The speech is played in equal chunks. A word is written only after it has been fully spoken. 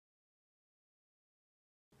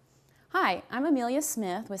Hi, I'm Amelia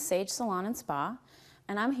Smith with Sage Salon and Spa,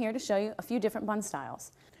 and I'm here to show you a few different bun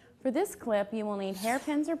styles. For this clip, you will need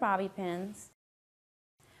hairpins or bobby pins,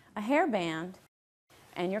 a hairband,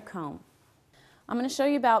 and your comb. I'm going to show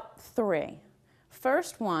you about three.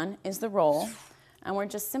 First one is the roll, and we're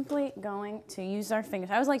just simply going to use our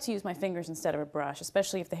fingers. I always like to use my fingers instead of a brush,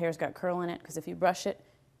 especially if the hair's got curl in it, because if you brush it,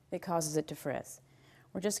 it causes it to frizz.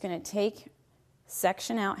 We're just going to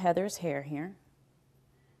section out Heather's hair here.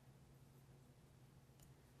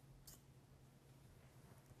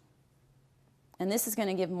 And this is going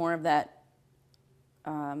to give more of that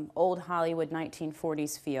old Hollywood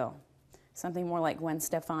 1940s feel, something more like Gwen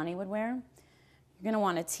Stefani would wear. You're going to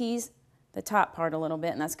want to tease the top part a little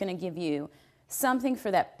bit, and that's going to give you something for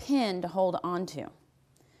that pin to hold onto.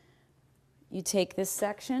 You take this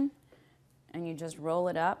section and you just roll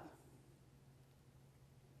it up.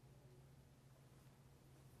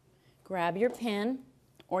 Grab your pin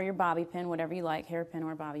or your bobby pin, whatever you like, hairpin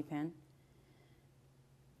or bobby pin,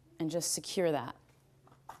 and just secure that.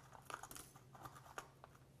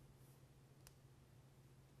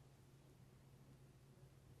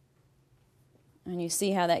 And you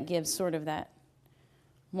see how that gives sort of that,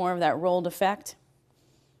 more of that rolled effect.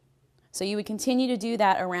 So you would continue to do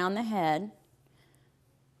that around the head,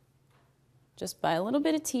 just by a little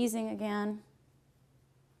bit of teasing again.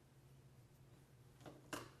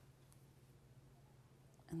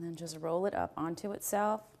 And then just roll it up onto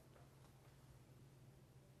itself.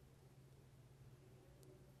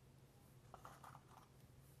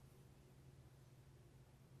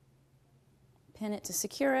 Pin it to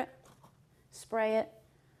secure it, spray it,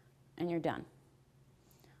 and you're done.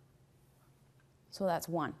 So that's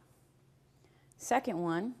one. Second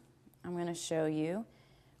one, I'm going to show you,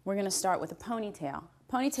 we're going to start with a ponytail.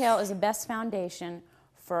 Ponytail is the best foundation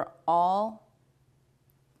for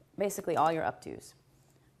basically all your updos.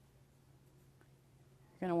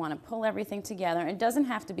 You're going to want to pull everything together. It doesn't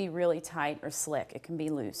have to be really tight or slick. It can be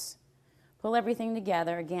loose. Pull everything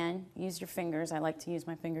together. Again, use your fingers. I like to use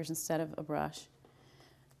my fingers instead of a brush.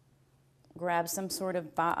 Grab some sort of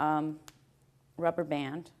rubber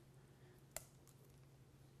band.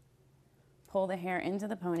 Pull the hair into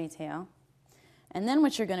the ponytail. And then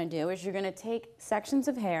what you're going to do is you're going to take sections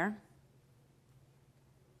of hair,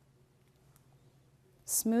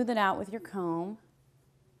 smooth it out with your comb,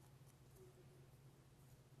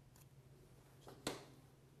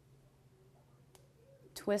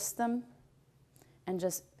 twist them, and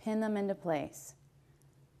just pin them into place.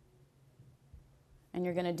 And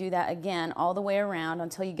you're going to do that again all the way around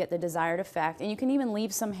until you get the desired effect. And you can even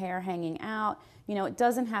leave some hair hanging out. You know, it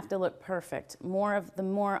doesn't have to look perfect. The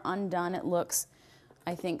more undone it looks,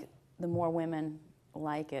 I think the more women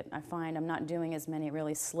like it. I find I'm not doing as many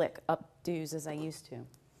really slick updos as I used to.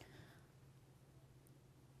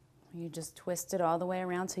 You just twist it all the way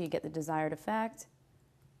around till you get the desired effect.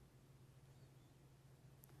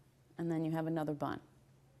 And then you have another bun.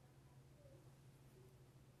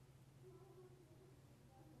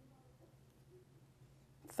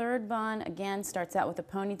 Third bun, again, starts out with a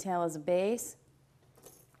ponytail as a base.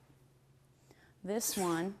 This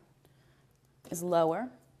one is lower,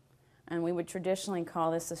 and we would traditionally call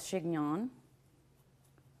this a chignon.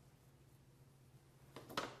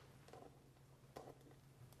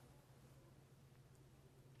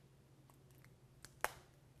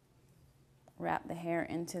 Wrap the hair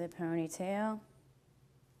into the ponytail.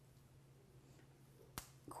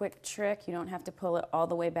 Quick trick, you don't have to pull it all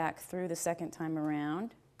the way back through the second time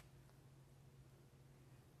around.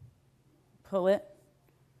 Pull it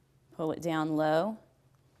down low,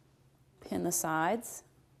 pin the sides.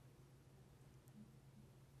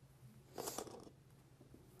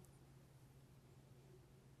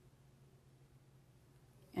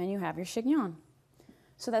 And you have your chignon.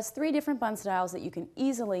 So that's three different bun styles that you can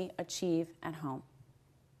easily achieve at home.